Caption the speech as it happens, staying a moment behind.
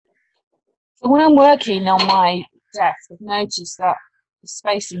So when I'm working on my desk, I've noticed that the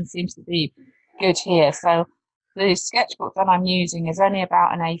spacing seems to be good here. So the sketchbook that I'm using is only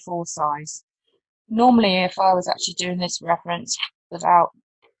about an A4 size. Normally, if I was actually doing this reference without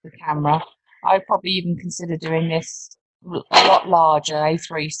the camera, I'd probably even consider doing this a lot larger,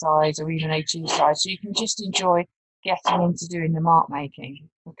 A3 size or even A2 size, so you can just enjoy getting into doing the mark making.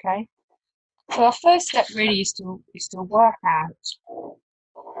 Okay. So our first step really is to work out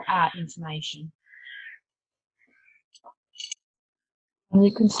our information. And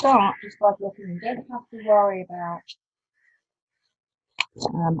you can start just by looking. You don't have to worry about.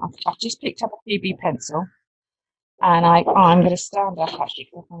 I've just picked up a PB pencil, and I'm going to stand up actually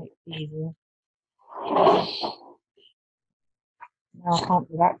because I find it easier. No, I can't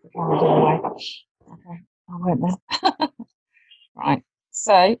do that. The camera's in the way. Okay, I won't then. Right.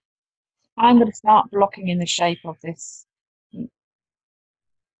 So I'm going to start blocking in the shape of this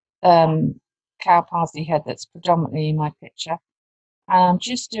cow parsley head that's predominantly in my picture, and I'm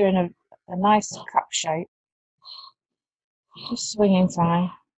just doing a nice cup shape, just swinging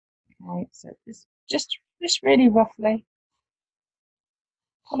time. Okay, so just really roughly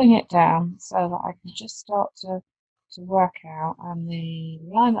pulling it down so that I can just start to work out, and the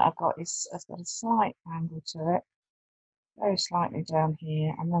line that I've got has got a slight angle to it, very slightly down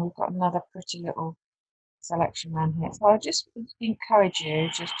here, and then we've got another pretty little selection around here. So I just encourage you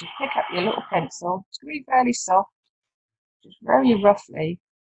just to pick up your little pencil. It's going to be fairly soft, just very roughly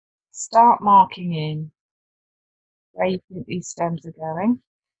start marking in where you think these stems are going.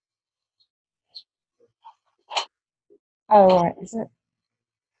 Oh, right, is it?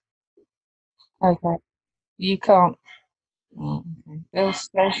 Okay, you can't. Oh, okay. Bill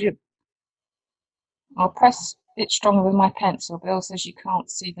says you. I'll press it stronger with my pencil. Bill says you can't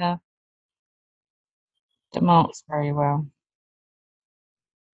see the marks very well.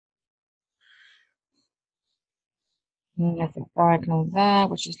 And there's a diagonal there,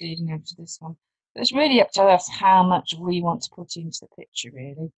 which is leading over to this one. But it's really up to us how much we want to put into the picture,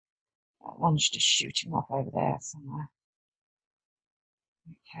 really. That one's just shooting off over there somewhere.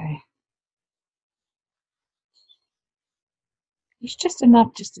 Okay. It's just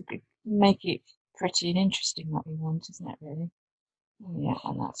enough just to make it pretty and interesting that we want, isn't it, really? Oh, yeah,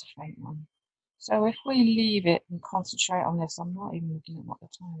 and that's a faint one. So if we leave it and concentrate on this, I'm not even looking at what the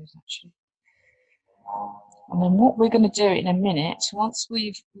time is, actually. And then what we're going to do in a minute, once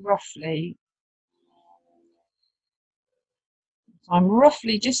we've roughly, I'm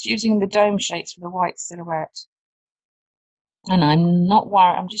roughly just using the dome shapes for the white silhouette. And I'm not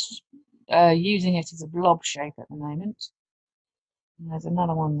worried, I'm just using it as a blob shape at the moment. And there's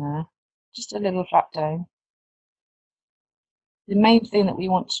another one there, just a little flat dome. The main thing that we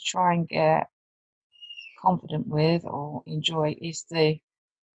want to try and get confident with or enjoy is the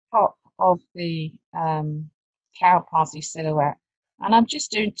top of the cow parsley silhouette. And I'm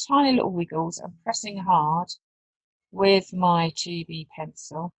just doing tiny little wiggles and pressing hard with my 2B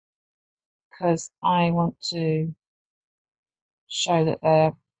pencil because I want to show that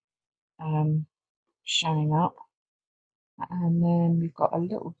they're showing up. And then we've got a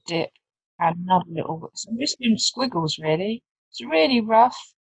little dip and another little, so I'm just doing squiggles really. It's really rough.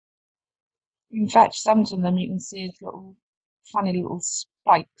 In fact, some of them you can see as little funny little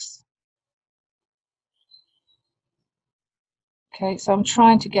spikes. Okay, so I'm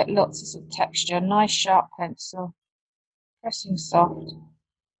trying to get lots of sort of texture, nice sharp pencil, pressing soft,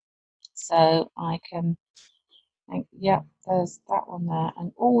 so I can think, yeah, there's that one there,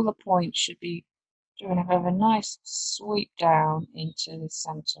 and all the points should be doing a bit of a nice sweep down into the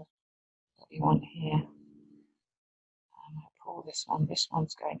centre that we want here. I'm going to pull this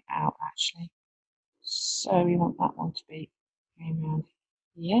one's going out actually, so we want that one to be going around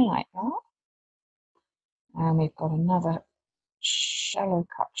here like that, and we've got another shallow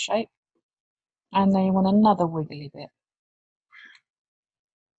cup shape, and then you want another wiggly bit.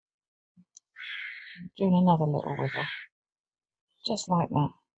 Doing another little wiggle, just like that.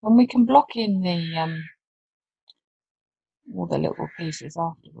 And we can block in the all the little pieces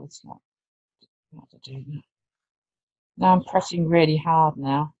afterwards. Not to do that. Now I'm pressing really hard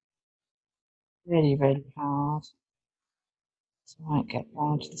now, really, really hard, so I might get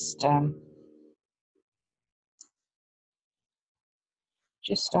down to the stem.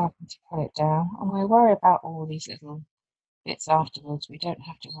 Just starting to pull it down, and we'll worry about all these little bits afterwards. We don't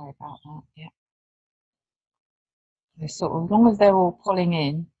have to worry about that yet. They're sort of, as long as they're all pulling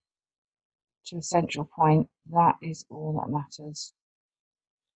in to a central point, that is all that matters.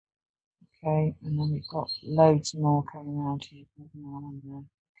 Okay, and then we've got loads more coming around here.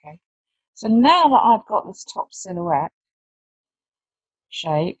 Okay, so now that I've got this top silhouette,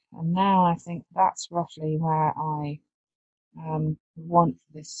 shape, and now I think that's roughly where I want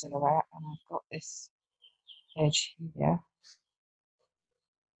this silhouette, and I've got this edge here.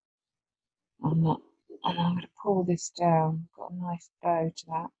 And I'm going to pull this down. Got a nice bow to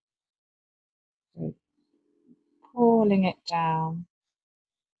that. So pulling it down,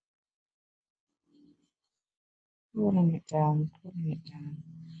 pulling it down, pulling it down.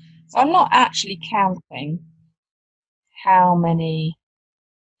 So I'm not actually counting how many.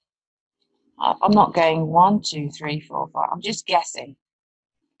 I'm not going 1, 2, 3, 4, 5. I'm just guessing.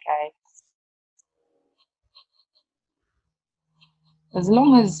 Okay. As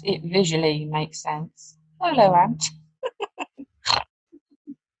long as it visually makes sense. Hello, Ant.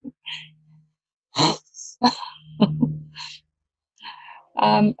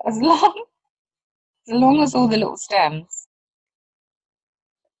 As long as all the little stems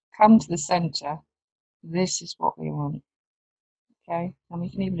come to the center, this is what we want. Okay, and we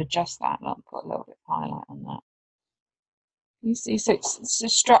can even adjust that. I'll put a little bit of highlight on that. You see, so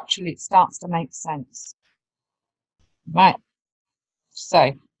structurally it starts to make sense. Right,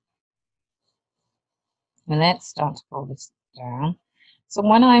 so let's start to pull this down. So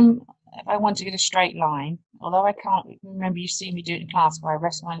if I want to get a straight line, although I can't remember, you've seen me do it in class where I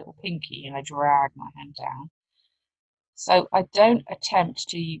rest my little pinky and I drag my hand down. So I don't attempt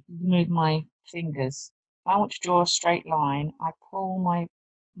to move my fingers. If I want to draw a straight line, I pull my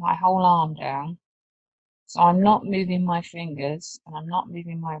whole arm down. So I'm not moving my fingers and I'm not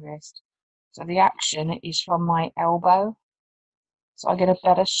moving my wrist. So the action is from my elbow. So I get a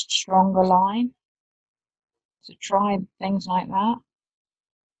better, stronger line. So try things like that.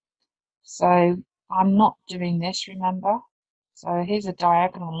 So I'm not doing this, remember? So here's a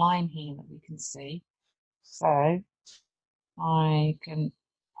diagonal line here that we can see. So I can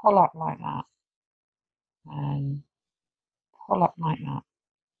pull up like that and pull up like that.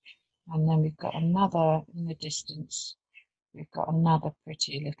 And then we've got another in the distance. We've got another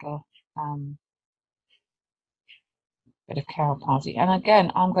pretty little bit of cow parsley. And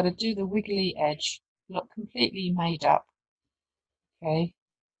again, I'm going to do the wiggly edge, look completely made up. Okay,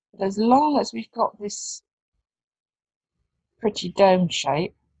 but as long as we've got this pretty dome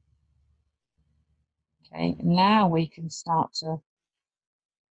shape, okay, now we can start to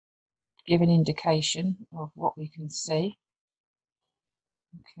give an indication of what we can see.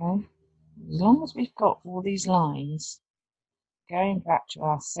 Okay, as long as we've got all these lines going back to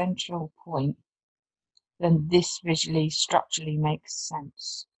our central point, then this visually, structurally makes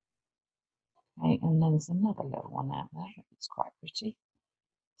sense. Okay, and then there's another little one out there. It's quite pretty.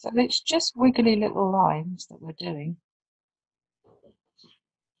 So it's just wiggly little lines that we're doing.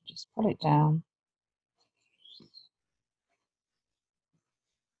 Just pull it down.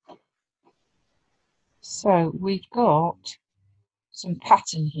 So we've got some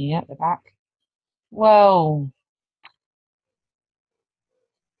pattern here at the back. Well,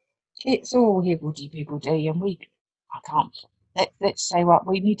 it's all higgledy-piggledy, and I can't. Let's say what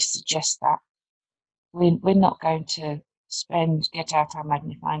we need to suggest that we're not going to get out our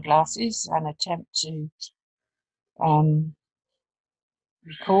magnifying glasses and attempt to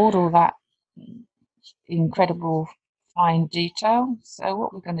record all that incredible fine detail. So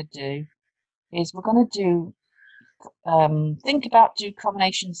what we're going to do is we're going to do think about do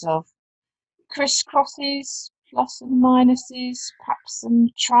combinations of crisscrosses, plus and minuses, perhaps some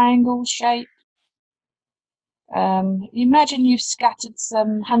triangle shape. Imagine you've scattered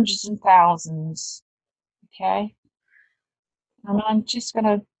some hundreds and thousands, okay? And I'm just going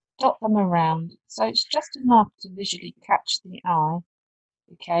to dot them around. So it's just enough to visually catch the eye,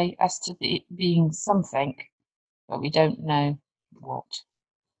 okay, as to it being something, but we don't know what.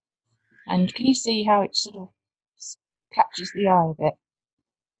 And can you see how it sort of catches the eye a bit?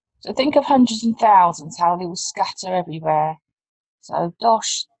 So think of hundreds and thousands, how they will scatter everywhere. So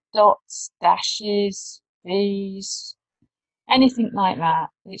dots, dashes, V's, anything like that.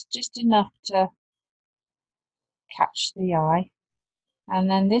 It's just enough to catch the eye. And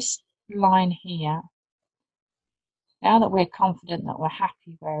then this line here, now that we're confident that we're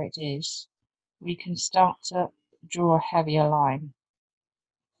happy where it is, we can start to draw a heavier line.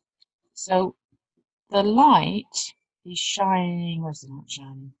 So the light is shining, where's the light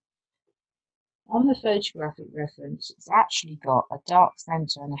shining? On the photographic reference, it's actually got a dark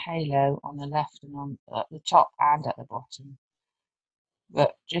centre and a halo on the left and on at the top and at the bottom.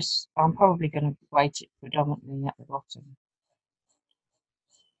 But I'm probably going to weight it predominantly at the bottom.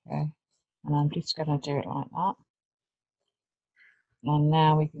 Okay, and I'm just going to do it like that. And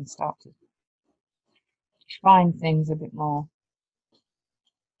now we can start to define things a bit more.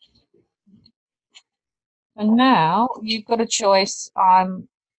 And now you've got a choice.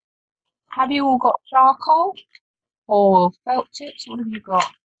 Have you all got charcoal or felt tips? What have you got?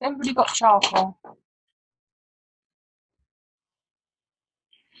 Everybody got charcoal.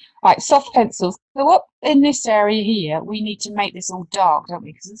 Right, soft pencils. So up in this area here, we need to make this all dark, don't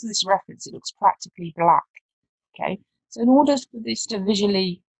we? Because this is this reference, it looks practically black. Okay, so in order for this to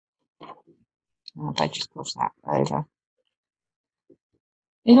visually, if I just push that over.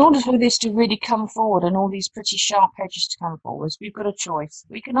 In order for this to really come forward and all these pretty sharp edges to come forwards, we've got a choice.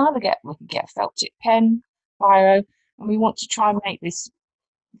 We can get a felt tip pen, biro, and we want to try and make this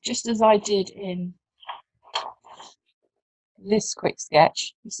just as I did in this quick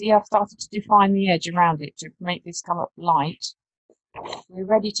sketch. You see, I've started to define the edge around it to make this come up light. We're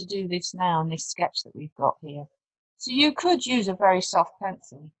ready to do this now in this sketch that we've got here. So you could use a very soft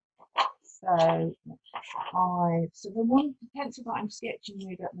pencil. So the one pencil that I'm sketching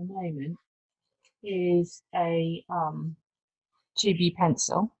with at the moment is a 2B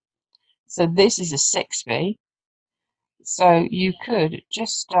pencil. So this is a 6B. So you could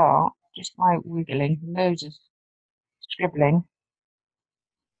just start just by wiggling, loads of scribbling.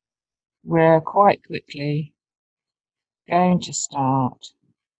 We're quite quickly going to start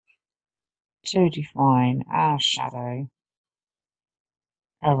to define our shadow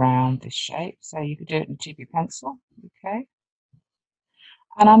around this shape. So you could do it in 2B pencil, okay?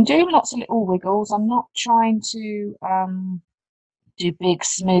 And I'm doing lots of little wiggles. I'm not trying to do big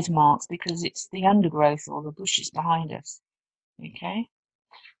smooth marks because it's the undergrowth or the bushes behind us, okay?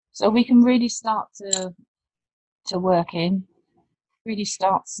 So we can really start to work in, really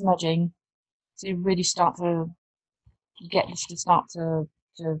start smudging, to really start to get this to start to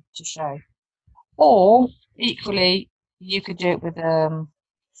show. Or equally, you could do it with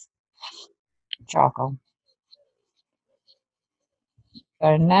charcoal.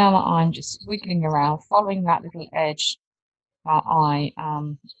 So now that I'm just wiggling around, following that little edge that I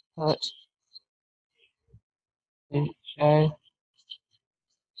put to show,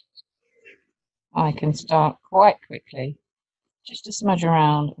 I can start quite quickly just to smudge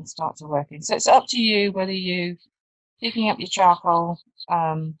around and start to work in. So it's up to you whether you picking up your charcoal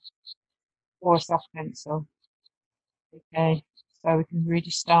or a soft pencil. Okay, so we can really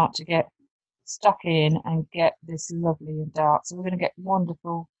start to get stuck in and get this lovely and dark. So we're going to get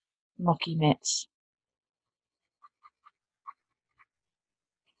wonderful mucky knits.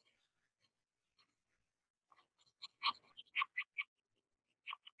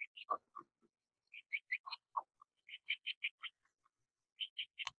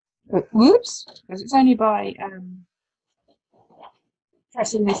 But, whoops, because it's only by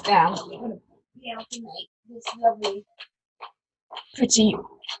pressing this down we're going to be able to make this lovely, pretty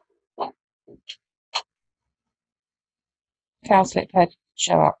cowslip head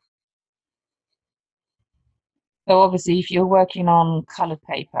show up. So obviously if you're working on coloured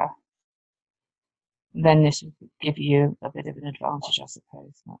paper, then this will give you a bit of an advantage, I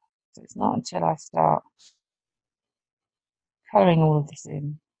suppose. So it's not until I start colouring all of this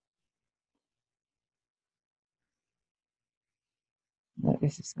in that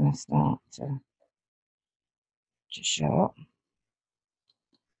this is going to start to show up.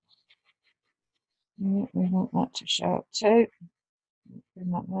 Yeah, we want that to show up too.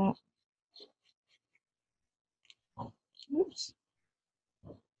 Bring that there. Oops.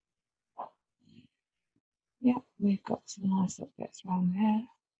 Yeah, we've got some nice little bits around there.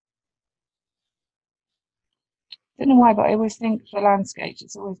 Don't know why, but I always think for landscapes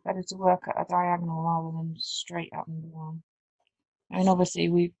it's always better to work at a diagonal rather than straight up and down. I mean, obviously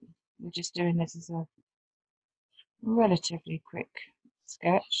we're just doing this as a relatively quick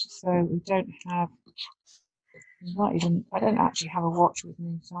sketch, so we don't have I don't actually have a watch with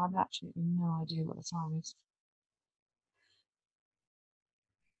me, so I've absolutely no idea what the time is.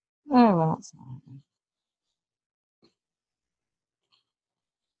 Oh well, that's all right then.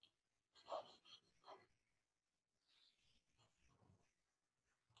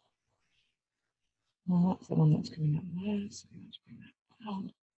 Well, that's the one that's coming up there, so let's bring that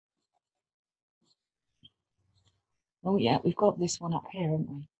down. Oh yeah, we've got this one up here, haven't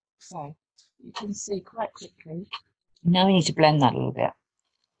we? So you can see quite quickly. Now we need to blend that a little bit.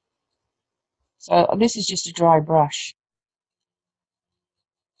 So this is just a dry brush.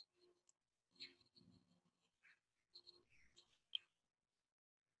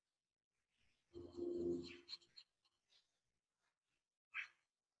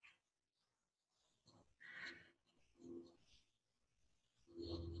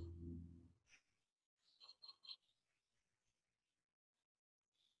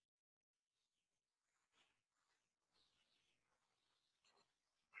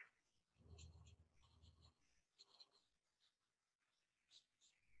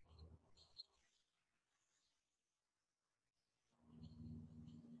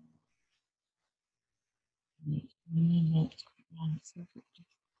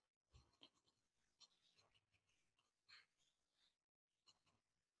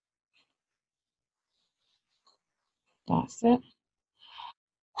 That's it.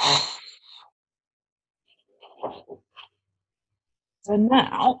 So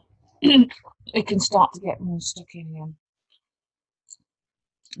now it can start to get more stuck in again.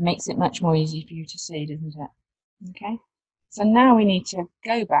 It makes it much more easy for you to see, doesn't it? Okay. So now we need to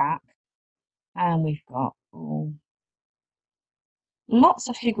go back, and we've got lots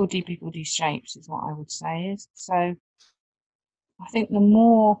of higgledy-piggledy shapes is what I would say is. So I think the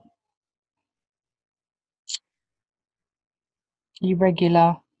more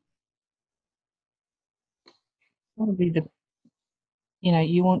irregular, probably the,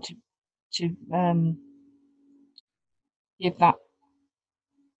 you want to give that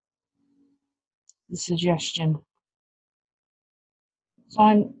the suggestion. So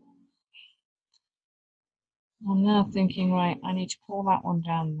I'm now thinking, right, I need to pull that one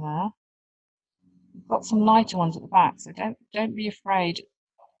down there. We've got some lighter ones at the back, so don't be afraid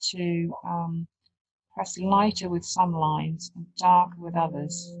to press lighter with some lines and darker with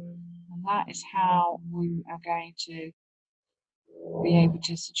others. And that is how we are going to be able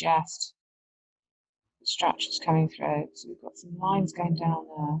to suggest the structures coming through. So we've got some lines going down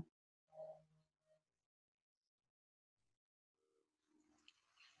there.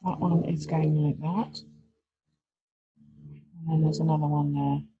 That one is going like that. And then there's another one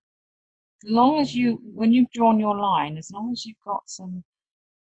there. As long as when you've drawn your line, as long as you've got some,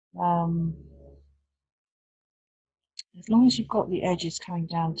 as long as you've got the edges coming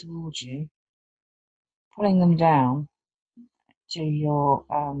down towards you, pulling them down to your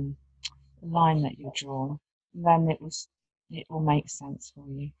line that you're drawn, then it will make sense for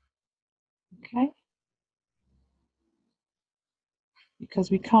you. Okay? Because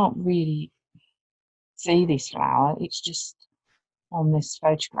we can't really see this flower, it's just on this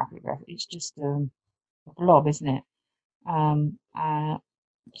photographic reference, it's just a blob, isn't it?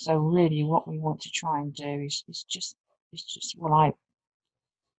 So really what we want to try and do is just, well,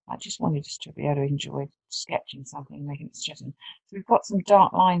 I just wanted us to be able to enjoy sketching something, making it suggestion. So we've got some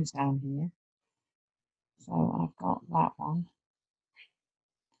dark lines down here. So I've got that one.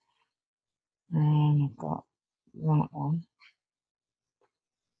 And I've got that one.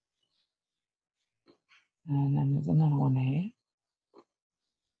 And then there's another one here.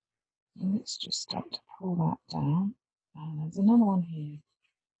 And let's just start to pull that down. And there's another one here.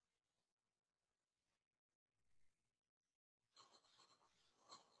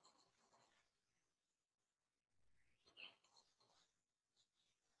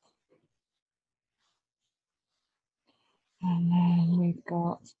 And then we've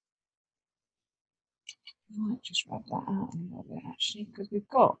got, I might just rub that out a little bit actually, because we've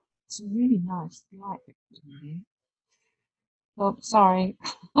got some really nice light pictures in here. Oh, sorry,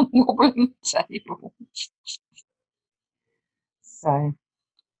 I'm wobbling the table. So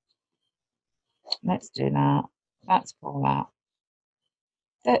let's do that. That's pull that.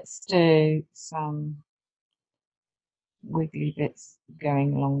 Let's do some wiggly bits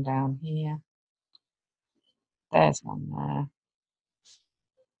going along down here. There's one there.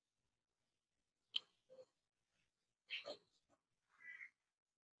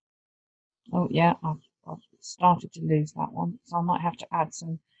 Oh yeah, I've started to lose that one, so I might have to add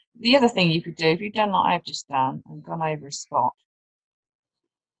some. The other thing you could do, if you've done like I've just done and gone over a spot,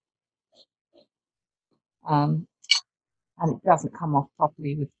 and it doesn't come off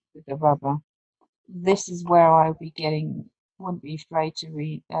properly with the rubber, this is where I would be wouldn't be afraid to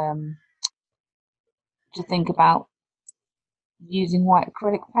think about using white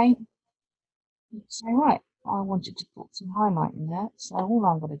acrylic paint. So right, I wanted to put some highlight in there, so all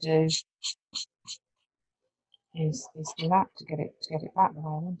I'm going to do is do that to get it back the way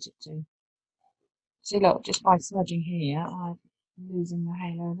I want it to. See, look, just by smudging here, I'm losing the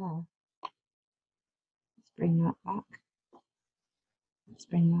halo there. Let's bring that back. Let's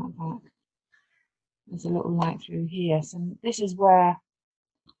bring that back. There's a little light through here, so this is where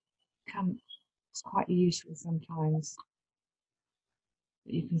it's quite useful sometimes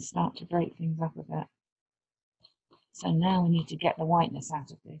that you can start to break things up a bit. So now we need to get the whiteness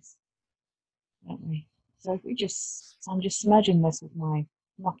out of this, don't we? So if I'm just smudging this with my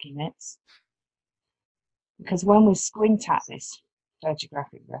mucky mitts, because when we squint at this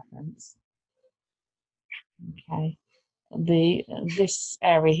photographic reference, okay, this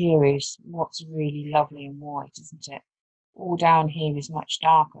area here is what's really lovely and white, isn't it? All down here is much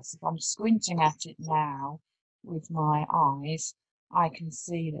darker. So if I'm squinting at it now with my eyes, I can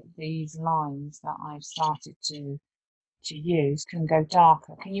see that these lines that I've started to use can go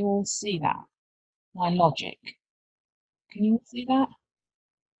darker. Can you all see that? My logic. Can you see that?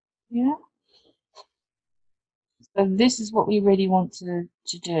 Yeah. So this is what we really want to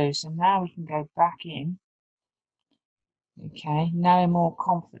do. So now we can go back in. Okay, now we're more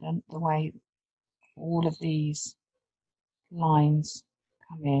confident the way all of these lines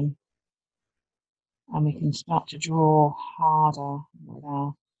come in, and we can start to draw harder with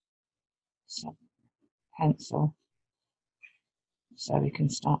our pencil, so we can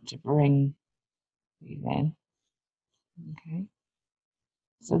start to bring these in. Okay,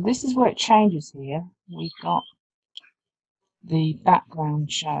 so this is where it changes here. We've got the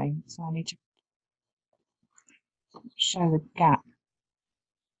background showing, so I need to show the gap.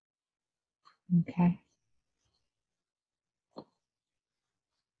 Okay,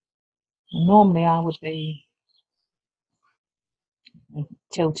 and normally I would be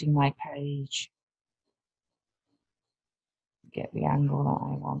tilting my page to get the angle that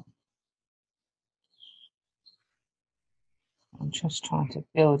I want. I'm just trying to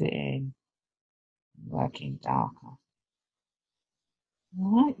build it in, working darker.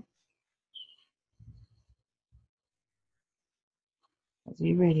 All right. Because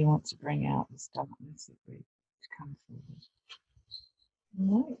you really want to bring out the darkness of it to come forward.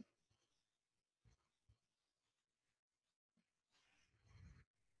 All right.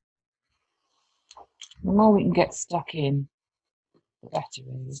 The more we can get stuck in, the better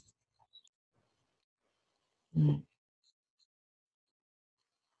it is. Right.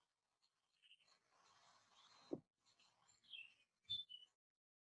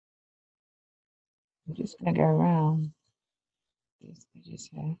 I'm just going to go around these edges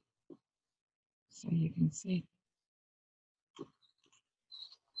here so you can see.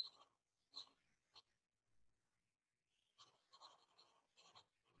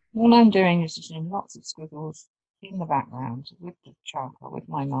 All I'm doing is just doing lots of squiggles in the background with the charcoal, with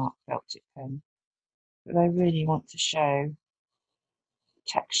my mark felt tip pen. But I really want to show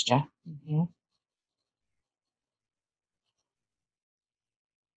texture in here.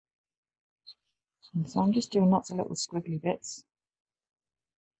 And so I'm just doing lots of little squiggly bits.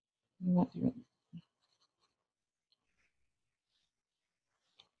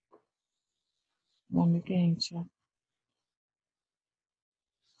 I'm beginning to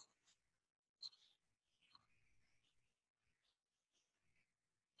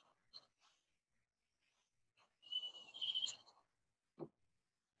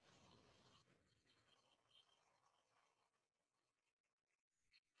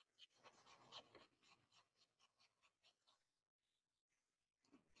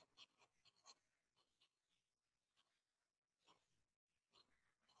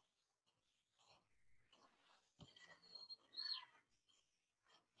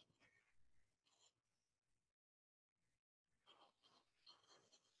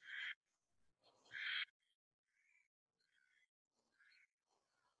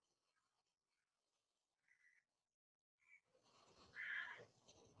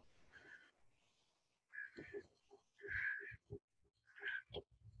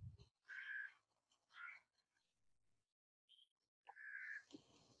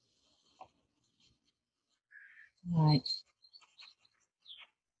right.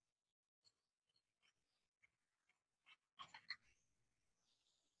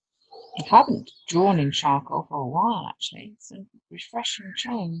 I haven't drawn in charcoal for a while actually. It's a refreshing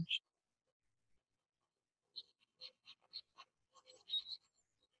change.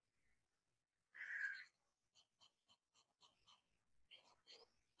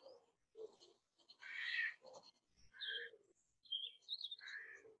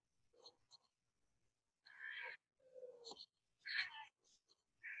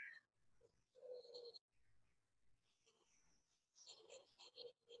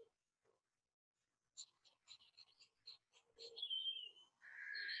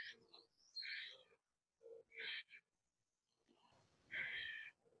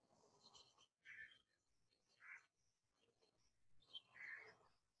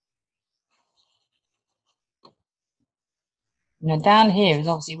 Now down here is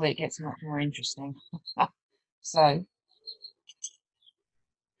obviously where it gets much more interesting. So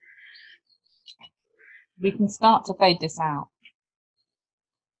we can start to fade this out.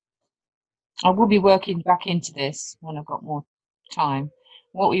 I will be working back into this when I've got more time.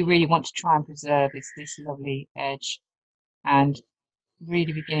 What we really want to try and preserve is this lovely edge, and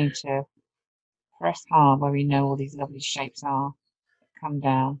really beginning to press hard where we know all these lovely shapes are, come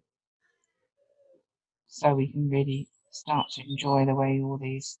down, so we can really start to enjoy the way all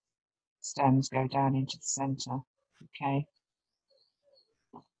these stems go down into the center. Okay,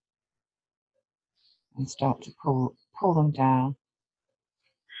 and start to pull them down.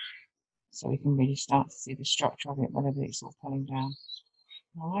 so we can really start to see the structure of it whenever it's all pulling down.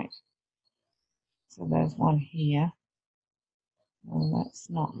 All right, so there's one here. Well, let's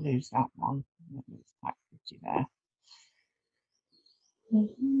not lose that one. That looks quite pretty there.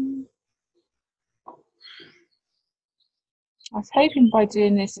 I was hoping by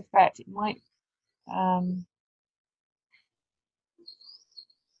doing this effect it might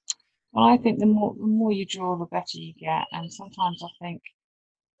well, I think the more you draw, the better you get, and sometimes I think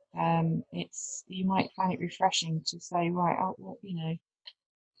you might find it refreshing to say, right, oh, well, you know,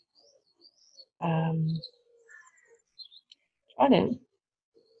 I don't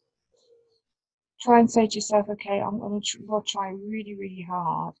try and say to yourself, okay, I'm going to try really, really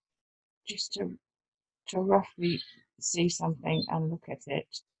hard just to roughly see something and look at it,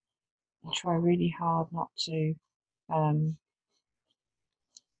 and try really hard not to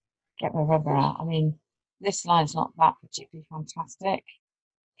get my rubber out. I mean, this line's not that particularly fantastic.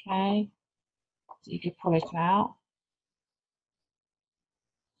 Okay, so you could pull it out.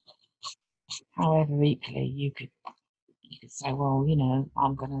 However, equally, you could say, well, you know,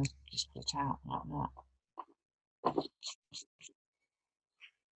 I'm going to just put it out like that.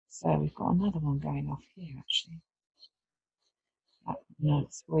 So we've got another one going off here, actually. Another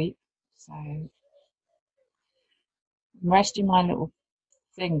sweep. So I'm resting my little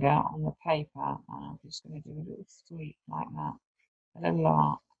finger on the paper, and I'm just going to do a little sweep like that, a little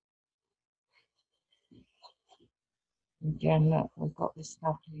arc. And again, look, we've got this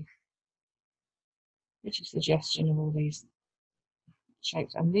lovely little suggestion of all these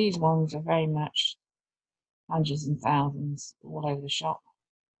shapes, and these ones are very much hundreds and thousands all over the shop.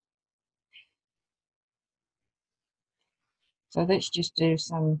 So let's just do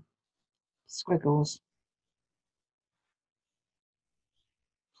some squiggles.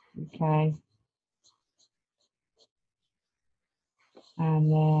 Okay. And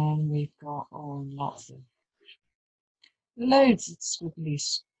then we've got loads of squiggly,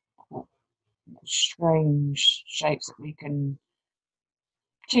 strange shapes that we can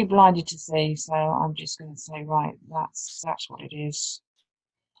too blinded to see. So I'm just going to say, right, that's what it is.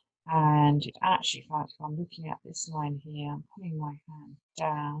 And it actually, if I'm looking at this line here, I'm putting my hand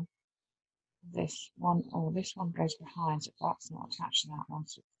down. This one, this one goes behind, so that's not attached to that one.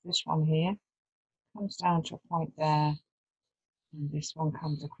 So this one here comes down to a point there, and this one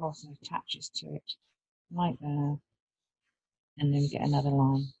comes across and attaches to it right there, and then we get another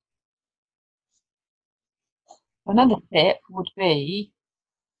line. Another tip would be,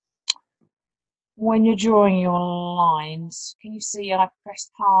 when you're drawing your lines, can you see I've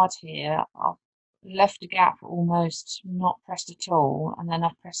pressed hard here? I've left a gap almost not pressed at all, and then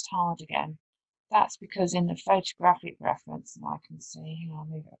I've pressed hard again. That's because in the photographic reference, and I can see, I'll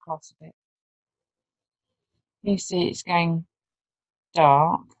move it across a bit. You see it's going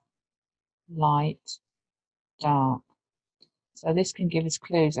dark, light, dark. So this can give us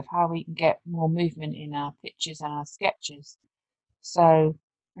clues of how we can get more movement in our pictures and our sketches. So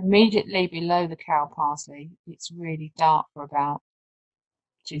immediately below the cow parsley, it's really dark for about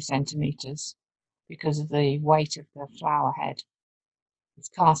 2 centimeters because of the weight of the flower head. It's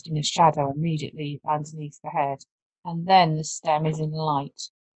casting a shadow immediately underneath the head, and then the stem is in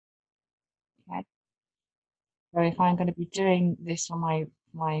light. Okay, so if I'm going to be doing this on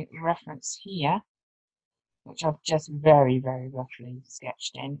my reference here, which I've just very, very roughly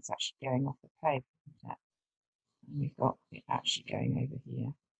sketched in, it's actually going off the paper, and we've got it actually going over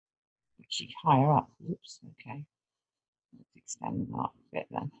here, actually higher up. Oops, okay, let's extend that a bit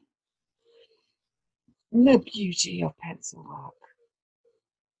then. The beauty of pencil work.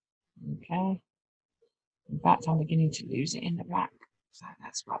 Okay, in fact, I'm beginning to lose it in the black, so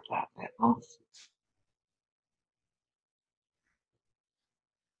let's rub that bit off.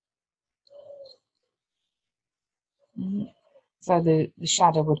 So the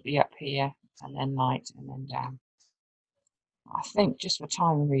shadow would be up here, and then light, and then down. I think just for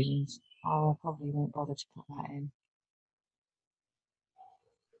time reasons, I probably won't bother to put that in.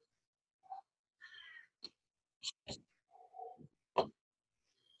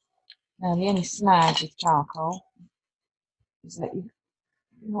 Now, the only snag with charcoal is that if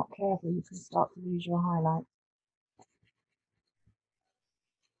you're not careful, you can start to lose your highlight.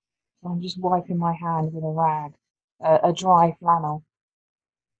 So I'm just wiping my hand with a rag, a dry flannel,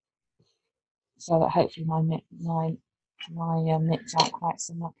 so that hopefully my mitts aren't quite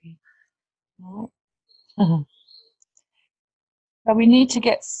so mucky. All right. So we need to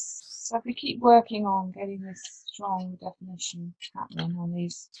get, so if we keep working on getting this strong definition happening on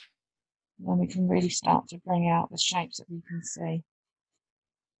these, then we can really start to bring out the shapes that we can see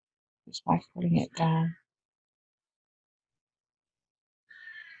just by pulling it down.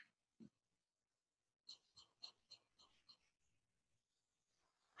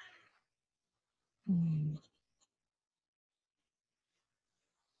 Mm.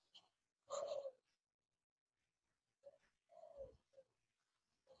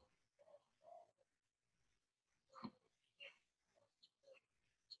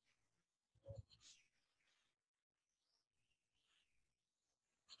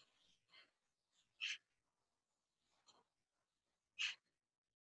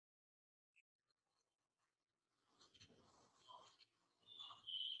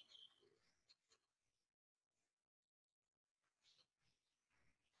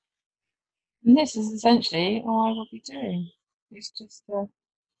 And this is essentially all I will be doing. It's just to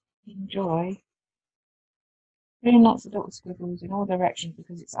enjoy doing lots of little squiggles in all directions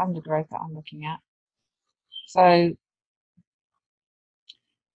because it's undergrowth that I'm looking at. So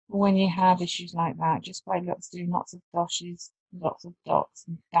when you have issues like that, just by doing lots of dashes, lots of dots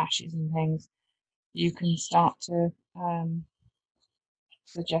and dashes and things, you can start to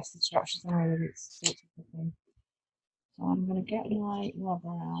suggest the structures and whether it's sorts of thing. So I'm going to get my rubber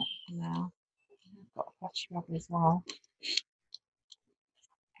out now. I've got a patchy rubber as well.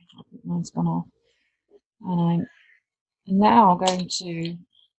 I think mine's gone off. And I'm now going to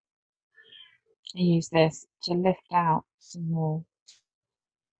use this to lift out some more.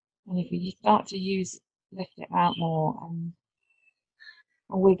 And if you start to lift it out more and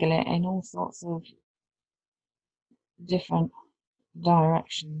wiggle it in all sorts of different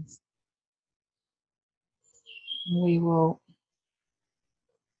directions, we will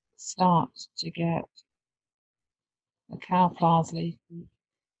start to get the cow parsley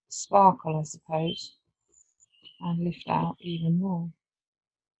sparkle, I suppose, and lift out even more.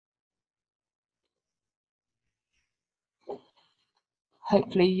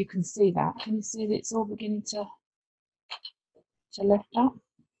 Hopefully you can see that. Can you see that it's all beginning to lift up?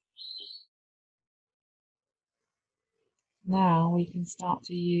 Now we can start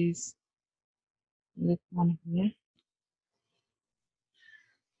to use this one here.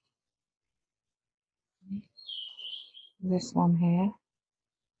 This one here.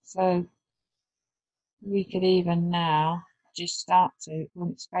 So we could even now just start to, when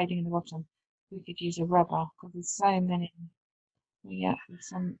it's fading in the bottom, we could use a rubber because there's so many. Yeah, there's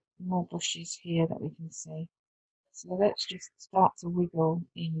some more bushes here that we can see. So let's just start to wiggle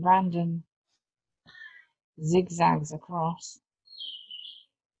in random zigzags across.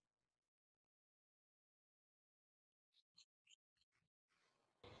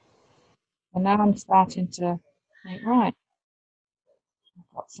 And now I'm starting to think, right,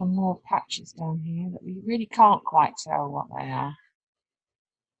 I've got some more patches down here that we really can't quite tell what they are.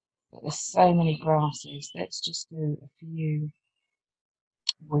 But there's so many grasses. Let's just do a few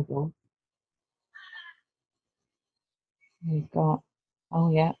wiggles. We've got,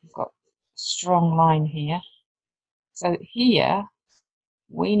 oh yeah, we've got a strong line here. So here,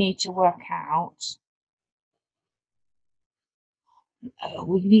 we need to work out,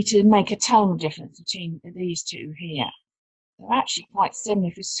 we need to make a tonal difference between these two here. They're actually quite similar.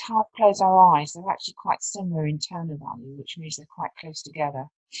 If we half close our eyes, they're actually quite similar in tonal value, which means they're quite close together.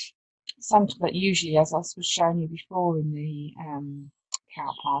 But usually, as I was showing you before in the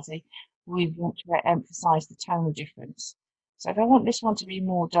cow parsley, we want to emphasize the tonal difference. So if I want this one to be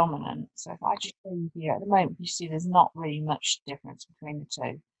more dominant, so if I just show you here, at the moment you see there's not really much difference between the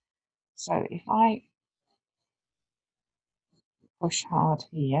two. So if I push hard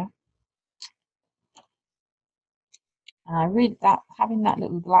here, and I read that, having that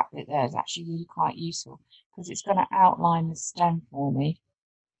little black bit there is actually really quite useful because it's going to outline the stem for me.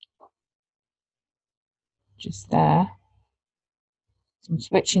 Just there. So I'm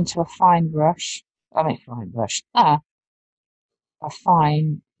switching to a fine brush. A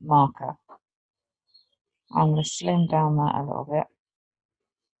fine marker. I'm going to slim down that a little bit.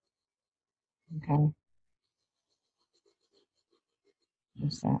 Okay.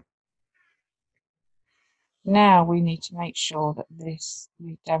 Just that. Now we need to make sure that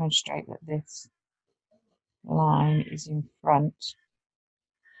we demonstrate that this line is in front.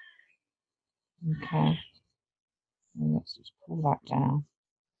 Okay. And let's just pull that down.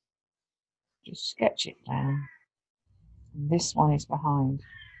 Just sketch it down. And this one is behind.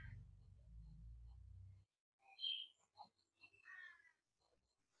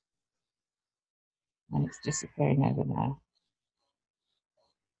 And it's disappearing over there.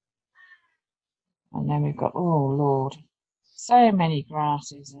 And then we've got, oh Lord, so many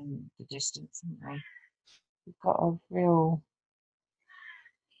grasses in the distance, haven't we? We've got a real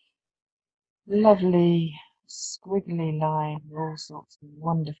lovely squiggly line with all sorts of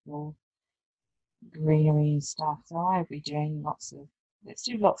wonderful greenery and stuff. So I'll be doing let's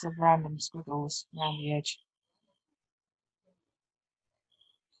do lots of random squiggles around the edge.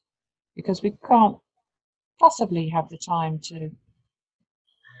 because we can't possibly have the time to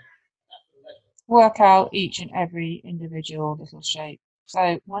work out each and every individual little shape.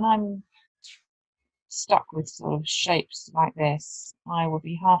 So when I'm stuck with sort of shapes like this, I will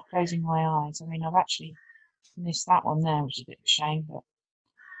be half closing my eyes. I mean, I've actually missed that one there, which is a bit of a shame, but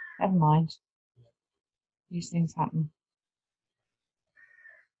never mind. These things happen.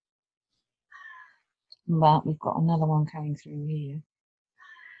 But we've got another one coming through here.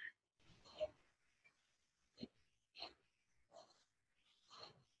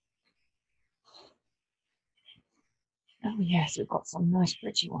 Oh yes, we've got some nice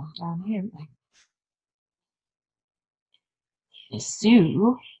pretty ones down here, haven't we?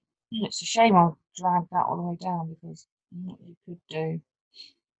 Sue. It's a shame I'll drag that all the way down because what you could do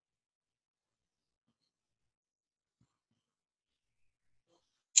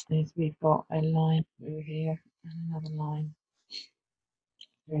is we've got a line through here and another line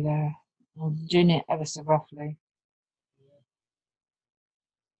through there. I'm doing it ever so roughly,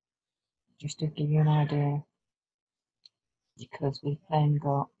 just to give you an idea, because we've then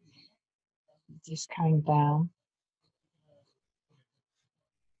got this coming down.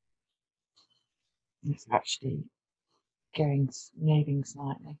 It's actually moving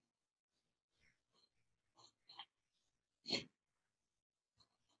slightly.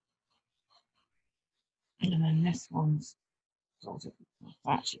 And then this one's sort of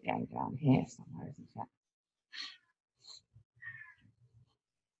actually going down here somewhere, isn't it?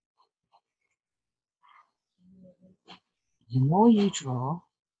 The more you draw,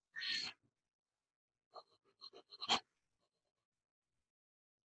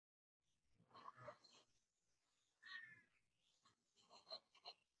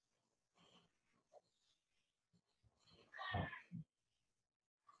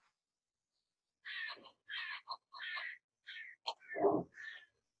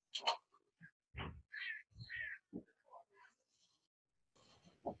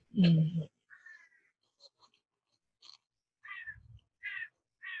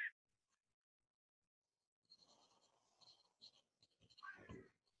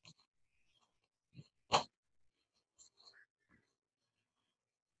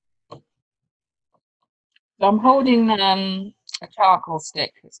 So I'm holding a charcoal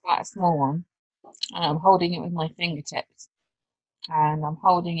stick. It's quite a small one, and I'm holding it with my fingertips, and I'm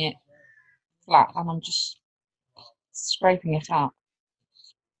holding it flat, and I'm just scraping it up,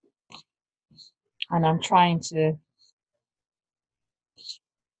 and I'm trying to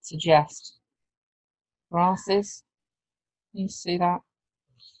suggest grasses. Can you see that?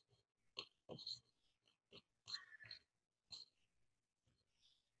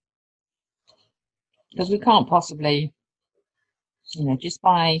 Because we can't possibly, just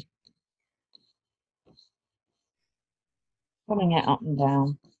by pulling it up and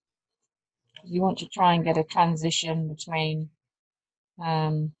down, you want to try and get a transition between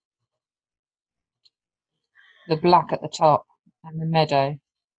the black at the top and the meadow.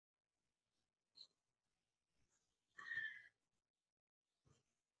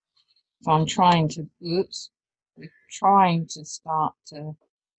 So I'm trying to, we're trying to start to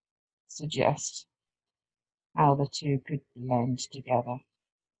suggest how the two could blend together.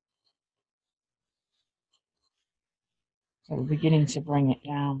 So we're beginning to bring it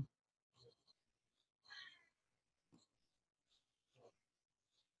down.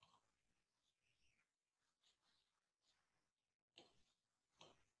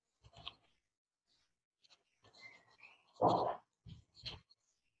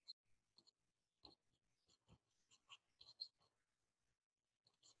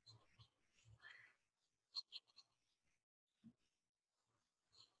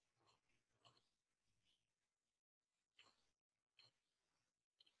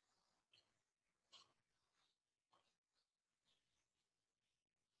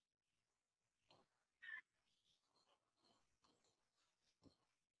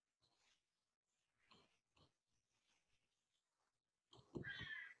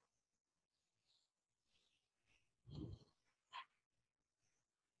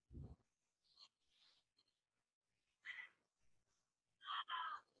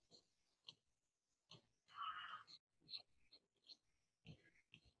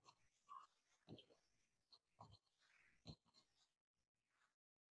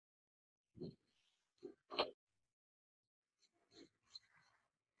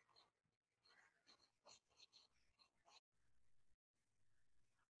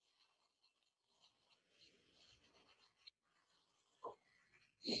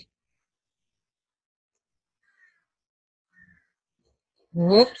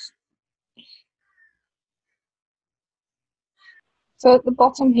 Whoops. So at the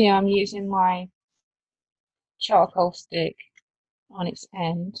bottom here, I'm using my charcoal stick on its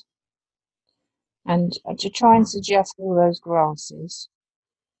end, and to try and suggest all those grasses,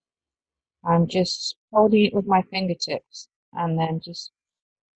 I'm just holding it with my fingertips and then just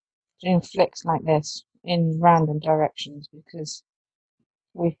doing flicks like this in random directions, because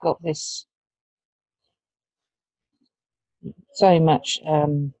we've got this so much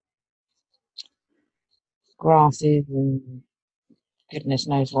grasses and goodness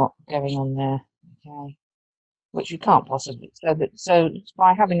knows what going on there. Okay, which you can't possibly. So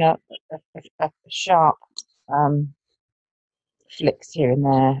by having a sharp flicks here and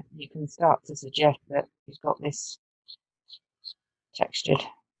there, you can start to suggest that you've got this textured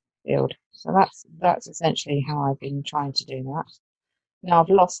field. So that's essentially how I've been trying to do that. Now I've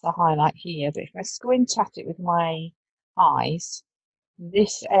lost the highlight here, but if I squint at it with my eyes,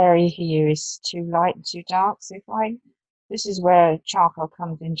 this area here is too light and too dark. So this is where charcoal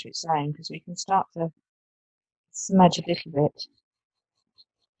comes into its own, because we can start to smudge a little bit,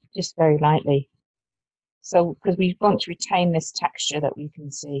 just very lightly. So because we want to retain this texture that we can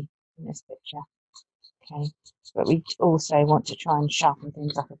see in this picture. Okay, but we also want to try and sharpen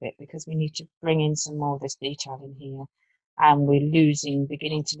things up a bit, because we need to bring in some more of this detail in here, and we're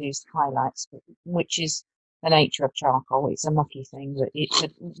beginning to lose highlights, which is the nature of charcoal. It's a mucky thing, but it's a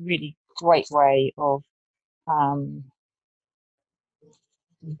really great way of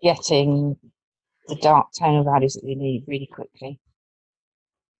getting the dark tonal values that we need really quickly.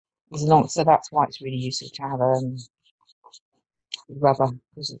 So that's why it's really useful to have rubber,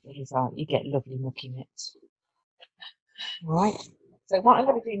 because you get lovely mucky bits. Right, so what I'm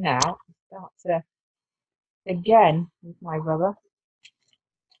going to do now is start to, again, with my rubber,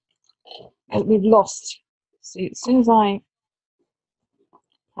 and we've lost. So as soon as I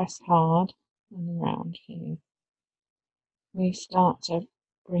press hard and around here, we start to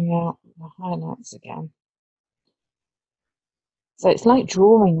bring out the highlights again. So it's like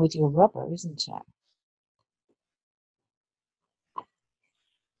drawing with your rubber, isn't it?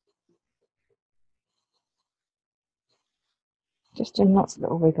 Just doing lots of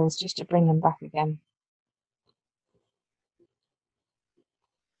little wiggles just to bring them back again.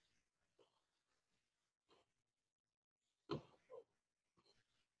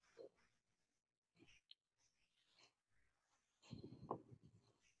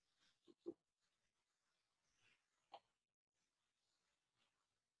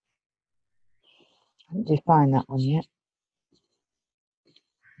 I haven't defined that one yet.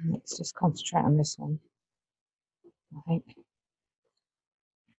 Let's just concentrate on this one, I think.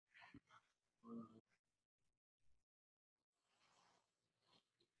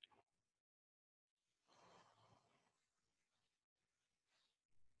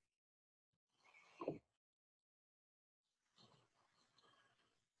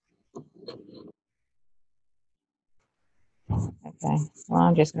 Okay, well,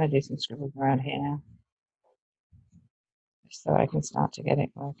 I'm just going to do some scribbles around here now, just so I can start to get it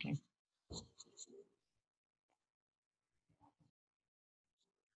working.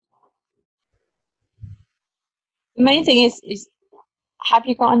 The main thing is have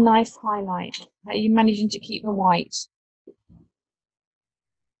you got a nice highlight? Are you managing to keep the white?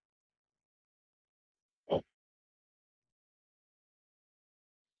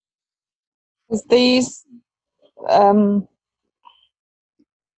 Because these,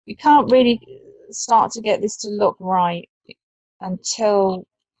 we can't really start to get this to look right until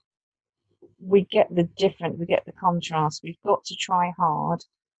we get the contrast. We've got to try hard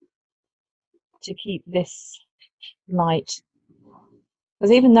to keep this light.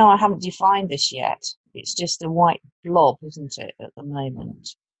 Because even though I haven't defined this yet, it's just a white blob, isn't it, at the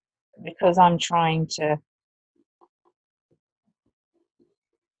moment? Because I'm trying to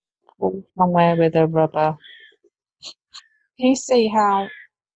pull somewhere with a rubber. Can you see how,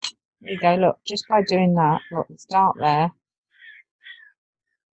 there you go, look, just by doing that, look, start there.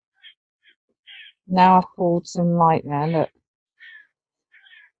 Now I've pulled some light there, look.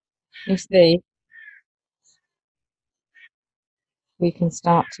 You see, we can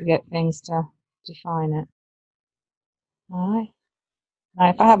start to get things to define it. Alright. Now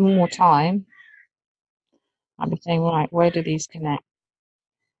if I have more time, I'll be saying, right, where do these connect?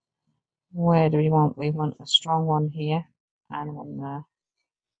 Where do we want? We want a strong one here and one there.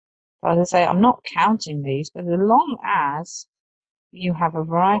 But as I say, I'm not counting these, but as long as you have a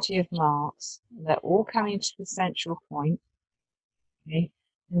variety of marks that all coming to the central point, okay,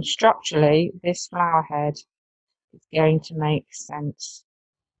 and structurally this flower head is going to make sense,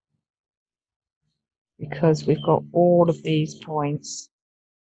 because we've got all of these points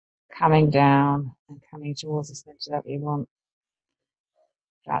coming down and coming towards the center that we want.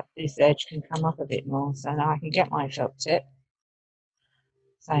 that this edge can come up a bit more so now I can get my felt tip.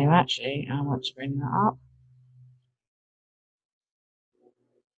 So actually I want to bring that up,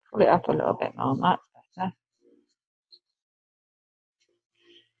 pull it up a little bit more, that's better.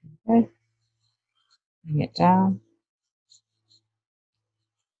 Okay, bring it down.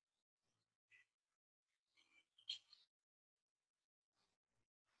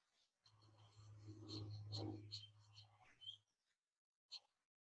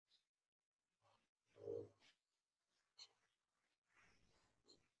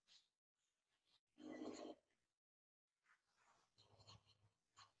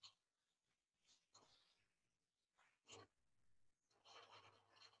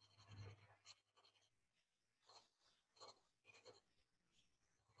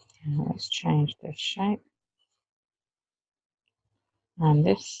 Let's change the shape. And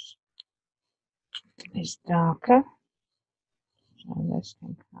this is darker, so this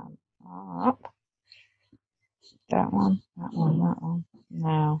can come up. That one, that one, that one.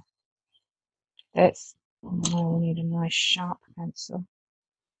 Now, this. Now we need a nice sharp pencil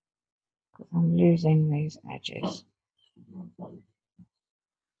because I'm losing these edges.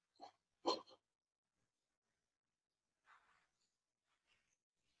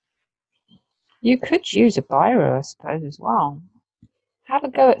 You could use a biro, I suppose, as well. Have a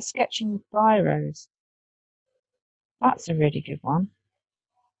go at sketching with biros. That's a really good one.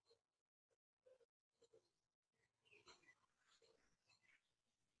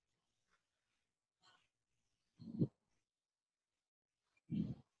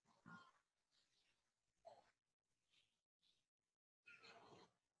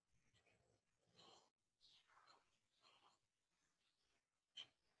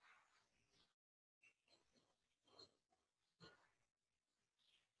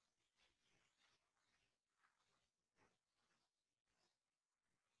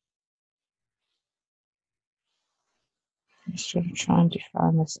 Just sort of try and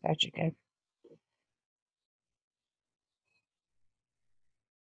define this edge again.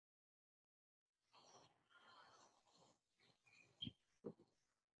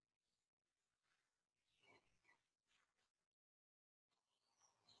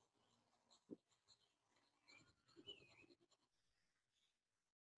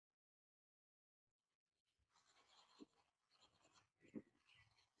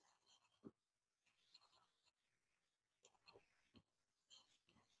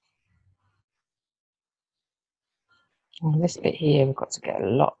 And this bit here, we've got to get a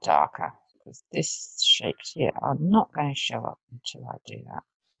lot darker because this shapes here are not going to show up until I do that.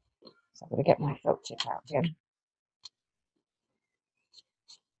 So I'm going to get my felt tip out again.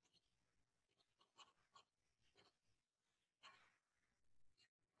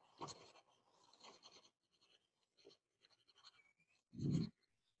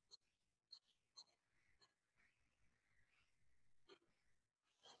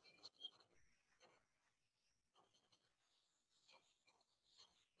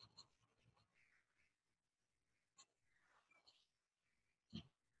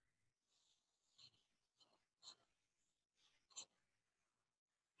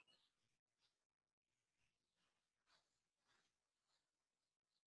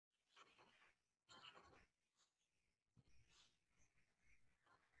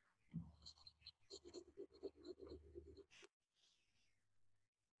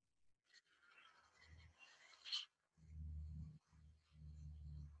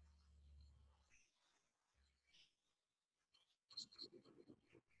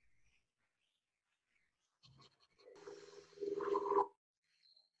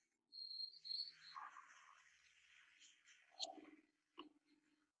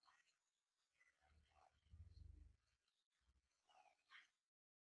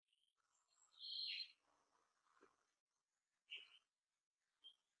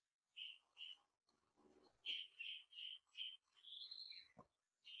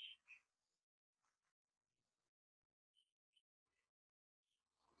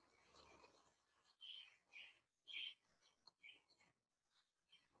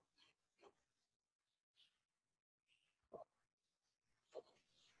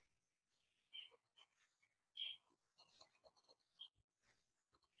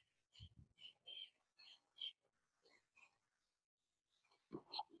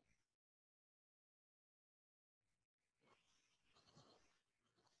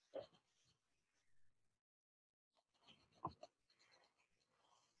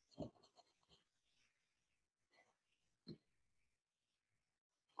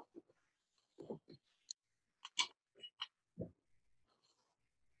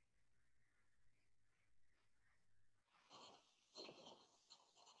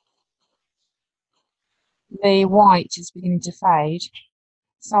 the white is beginning to fade.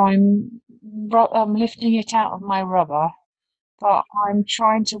 So I'm lifting it out of my rubber, but I'm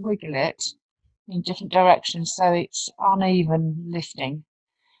trying to wiggle it in different directions so it's uneven lifting.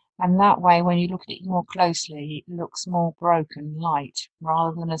 And that way, when you look at it more closely, it looks more broken light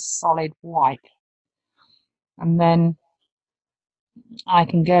rather than a solid white. And then I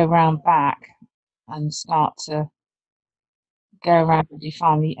can go around back and start to go around and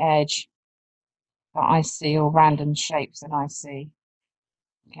define the edge that I see, or random shapes that I see.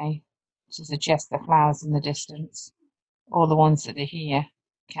 Okay, to suggest the flowers in the distance, or the ones that are here.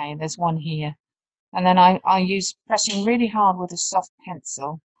 Okay, there's one here. And then I use pressing really hard with a soft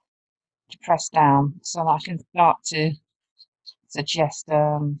pencil to press down so that I can start to suggest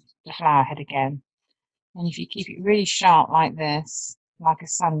the flower head again. And if you keep it really sharp like this, like a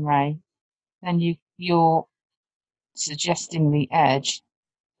sun ray, then you're suggesting the edge,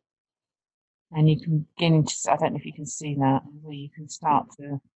 and you can begin to, I don't know if you can see that, where you can start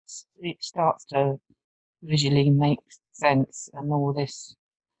to, it starts to visually make sense, and all this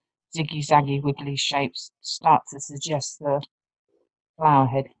ziggy zaggy wiggly shapes start to suggest the flower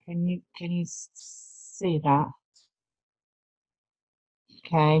head. Can you see that?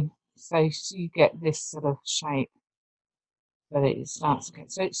 Okay, so you get this sort of shape, but it starts to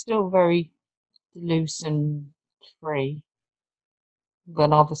get, so it's still very loose and free,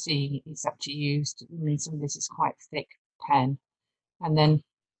 but obviously it's up to you. I mean, some of this is quite thick pen. And then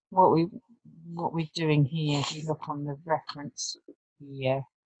what we're doing here, if you look on the reference here,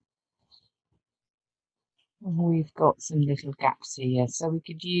 we've got some little gaps here, so we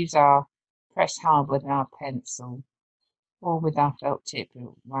could use our press hard with our pencil or with our felt tip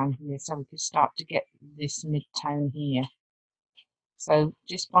around here, so we could start to get this mid-tone here. So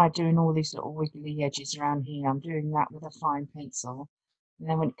just by doing all these little wiggly edges around here, I'm doing that with a fine pencil. And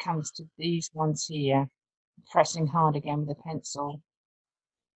then when it comes to these ones here, pressing hard again with a pencil,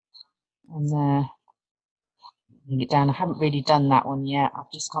 and bring it down. I haven't really done that one yet.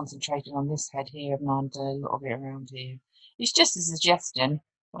 I've just concentrated on this head here and a little bit around here. It's just a suggestion,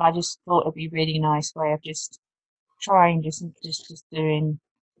 but I just thought it'd be a really nice way of just trying, just doing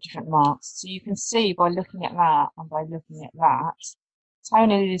different marks. So you can see by looking at that and by looking at that,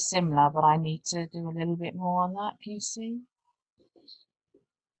 tonally is similar, but I need to do a little bit more on that. Can you see?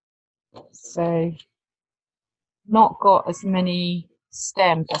 So not got as many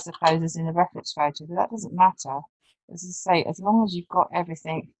stems, I suppose, as in the reference photo, but that doesn't matter. As I say, as long as you've got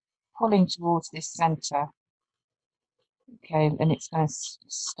everything pulling towards this centre, okay, and it's going to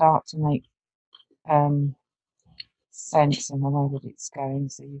start to make sense in the way that it's going.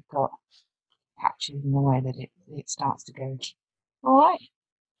 So you've got patches in the way that it starts to go. All right.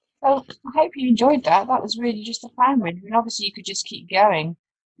 So I hope you enjoyed that. That was really just a plan, really. I mean, obviously you could just keep going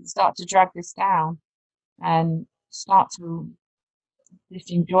and start to drag this down and start to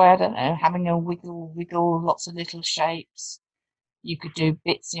just enjoy, I don't know, having a wiggle, lots of little shapes. You could do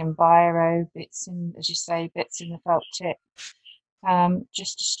bits in biro, bits in, as you say, bits in the felt tip.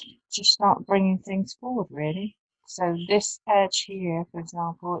 Just start bringing things forward, really. So this edge here, for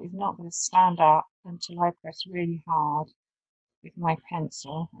example, is not going to stand up until I press really hard with my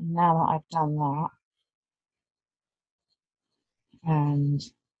pencil. And now that I've done that and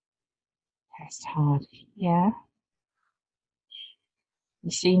pressed hard, yeah, you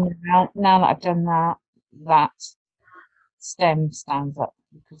see now that I've done that, that stem stands up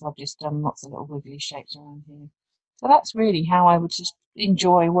because I've just done lots of little wiggly shapes around here. So that's really how I would just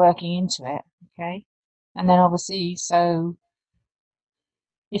enjoy working into it, okay? And then obviously, so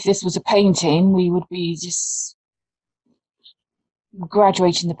if this was a painting, we would be just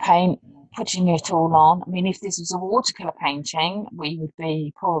graduating the paint, putting it all on. I mean, if this was a watercolour painting, we would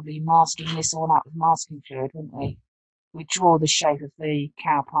be probably masking this all out with masking fluid, wouldn't we? We'd draw the shape of the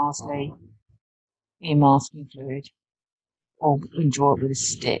cow parsley in masking fluid, or we can draw it with a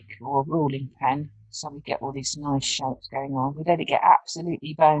stick or a ruling pen, so we get all these nice shapes going on. We let it get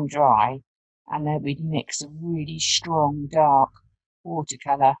absolutely bone dry, and then we'd mix a really strong dark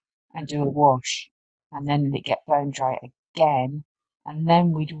watercolour and do a wash, and then let it get bone dry again, and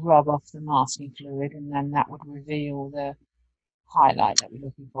then we'd rub off the masking fluid, and then that would reveal the highlight that we're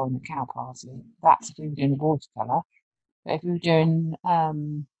looking for in the cow parsley. That's if we were doing a watercolour. But if we were doing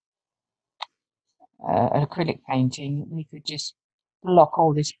an acrylic painting, we could just block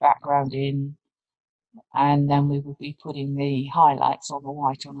all this background in, and then we would be putting the highlights or the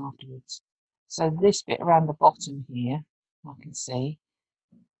white on afterwards. So this bit around the bottom here, I can see,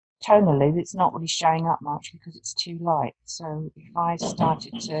 tonally it's not really showing up much because it's too light. So if I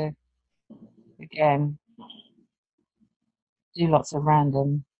started to, again, do lots of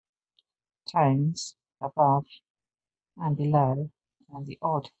random tones, above and below, and the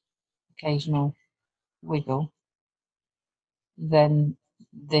odd occasional wiggle, then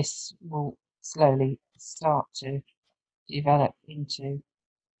this will slowly start to develop into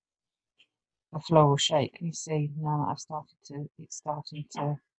a floral shape. Can you see now that I've started to, it's starting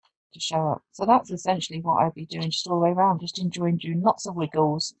to show up. So that's essentially what I'd be doing just all the way around, just enjoying doing lots of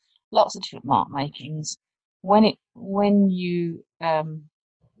wiggles, lots of different mark makings. When it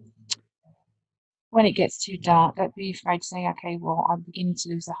gets too dark, don't be afraid to say, okay, well, I'm beginning to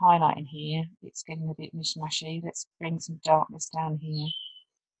lose the highlight in here. It's getting a bit mishmashy. Let's bring some darkness down here.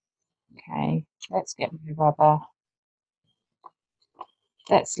 Okay, let's get my rubber.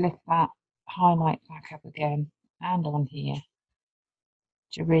 Let's lift that highlight back up again and on here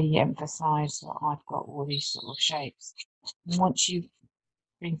to really emphasize that I've got all these sort of shapes. And once you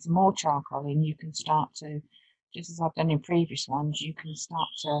bring some more charcoal in, you can start to, just as I've done in previous ones, you can start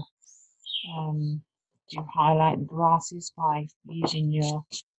to do highlight and grasses by using your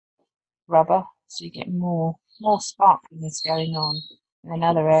rubber, so you get more sparkliness going on. And in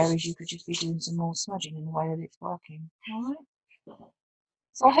other areas you could just be doing some more smudging in the way that it's working. Alright.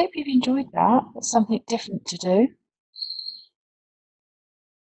 So I hope you've enjoyed that. That's something different to do.